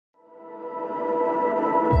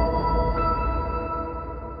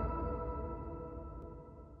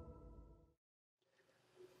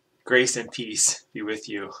Grace and peace be with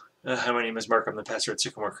you. Hi, my name is Mark. I'm the pastor at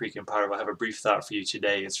Sycamore Creek in Potterville. I have a brief thought for you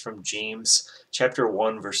today. It's from James chapter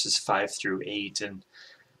 1, verses 5 through 8. And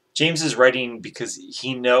James is writing because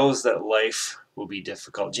he knows that life will be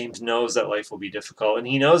difficult. James knows that life will be difficult. And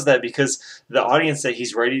he knows that because the audience that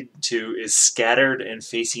he's writing to is scattered and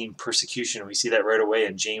facing persecution. We see that right away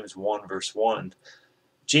in James 1, verse 1.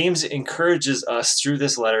 James encourages us through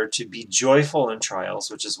this letter to be joyful in trials,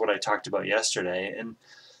 which is what I talked about yesterday. And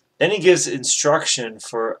then he gives instruction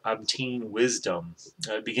for obtaining wisdom,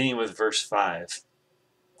 beginning with verse 5.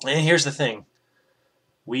 And here's the thing.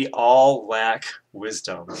 We all lack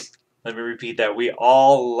wisdom. Let me repeat that. We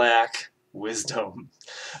all lack wisdom,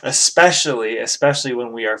 especially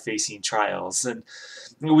when we are facing trials. And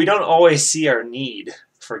we don't always see our need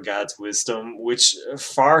for God's wisdom, which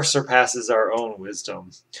far surpasses our own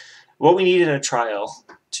wisdom. What we need in a trial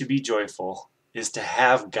to be joyful is to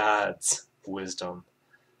have God's wisdom.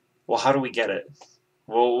 Well, how do we get it?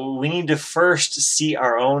 Well, we need to first see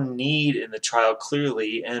our own need in the trial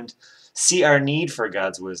clearly and see our need for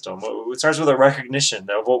God's wisdom. It starts with a recognition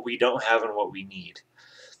of what we don't have and what we need.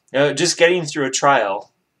 Just getting through a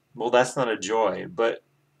trial, well, that's not a joy, but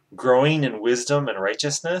growing in wisdom and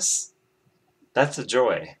righteousness, that's a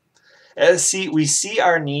joy. We see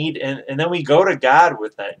our need, and then we go to God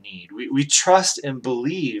with that need. We trust and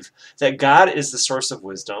believe that God is the source of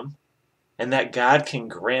wisdom, and that God can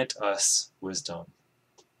grant us wisdom.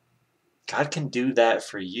 God can do that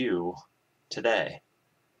for you today.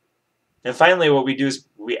 And finally, what we do is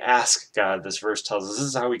we ask God. This verse tells us this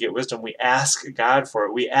is how we get wisdom. We ask God for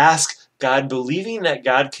it. We ask God, believing that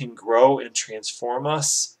God can grow and transform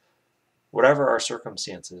us, whatever our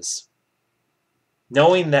circumstances.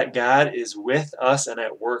 Knowing that God is with us and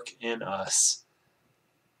at work in us.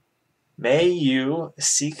 May you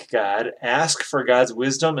seek God, ask for God's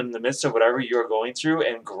wisdom in the midst of whatever you are going through,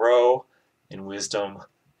 and grow in wisdom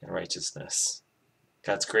and righteousness.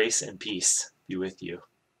 God's grace and peace be with you.